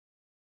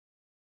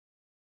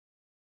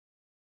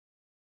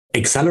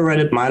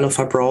Accelerated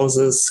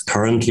myelofibrosis,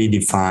 currently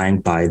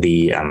defined by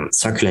the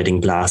circulating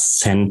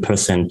blasts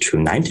 10% to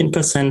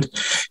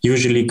 19%,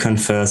 usually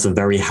confers a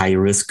very high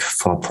risk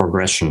for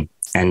progression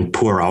and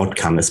poor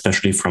outcome,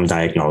 especially from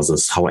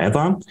diagnosis.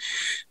 However,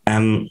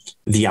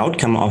 the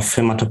outcome of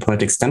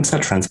hematopoietic stem cell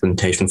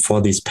transplantation for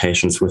these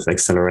patients with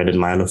accelerated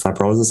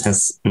myelofibrosis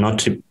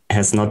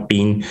has not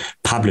been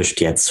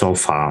published yet so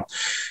far.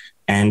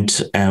 And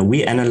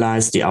we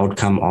analyzed the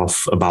outcome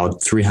of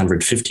about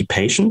 350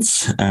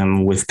 patients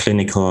with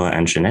clinical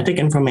and genetic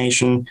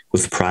information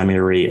with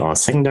primary or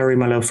secondary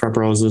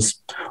myelofibrosis,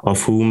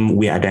 of whom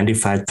we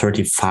identified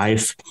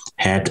 35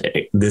 had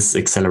this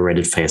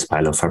accelerated phase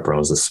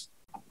myelofibrosis.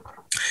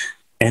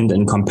 And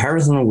in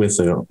comparison with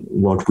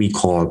what we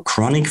call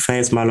chronic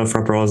phase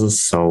myelofibrosis,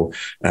 so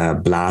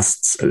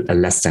blasts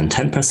less than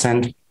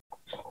 10%,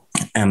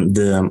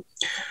 the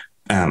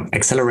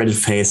accelerated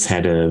phase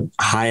had a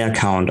higher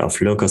count of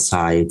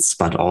leukocytes,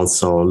 but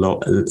also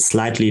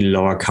slightly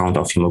lower count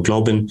of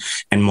hemoglobin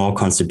and more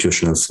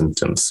constitutional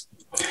symptoms.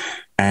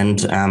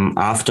 And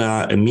after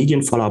a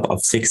median follow-up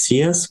of 6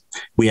 years,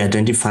 we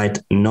identified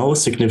no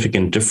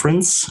significant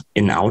difference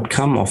in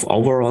outcome of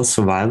overall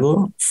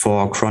survival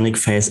for chronic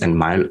phase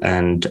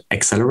and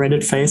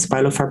accelerated phase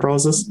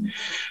myelofibrosis,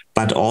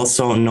 but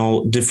also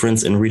no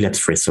difference in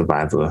relapse-free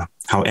survival.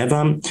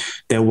 However,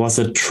 there was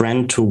a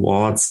trend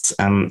towards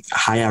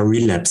higher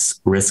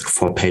relapse risk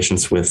for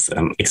patients with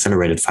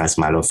accelerated phase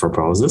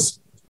myelofibrosis.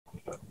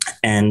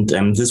 And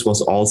this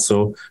was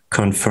also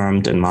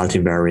confirmed in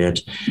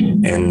multivariate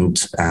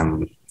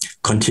and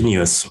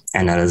continuous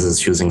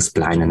analysis using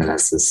spline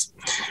analysis.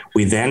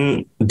 We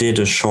then did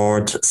a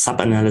short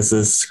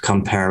sub-analysis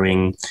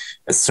comparing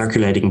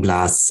circulating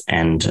blasts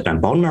and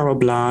bone marrow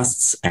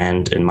blasts.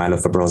 And in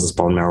myelofibrosis,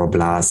 bone marrow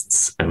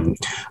blasts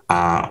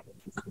are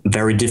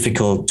very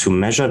difficult to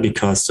measure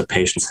because the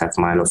patients have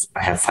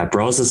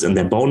fibrosis in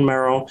their bone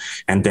marrow,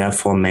 and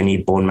therefore many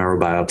bone marrow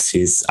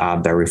biopsies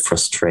are very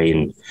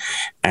frustrating.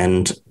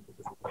 And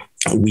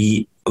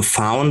we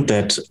found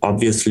that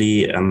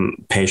obviously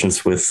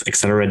patients with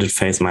accelerated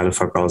phase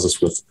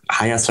myelofibrosis with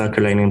higher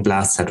circulating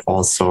blasts had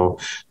also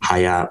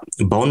higher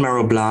bone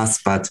marrow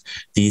blasts, but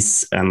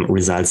these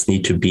results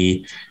need to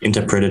be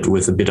interpreted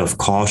with a bit of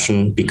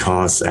caution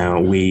because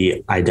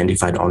we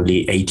identified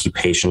only 80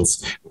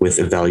 patients with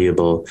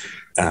evaluable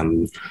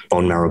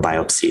bone marrow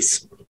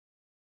biopsies.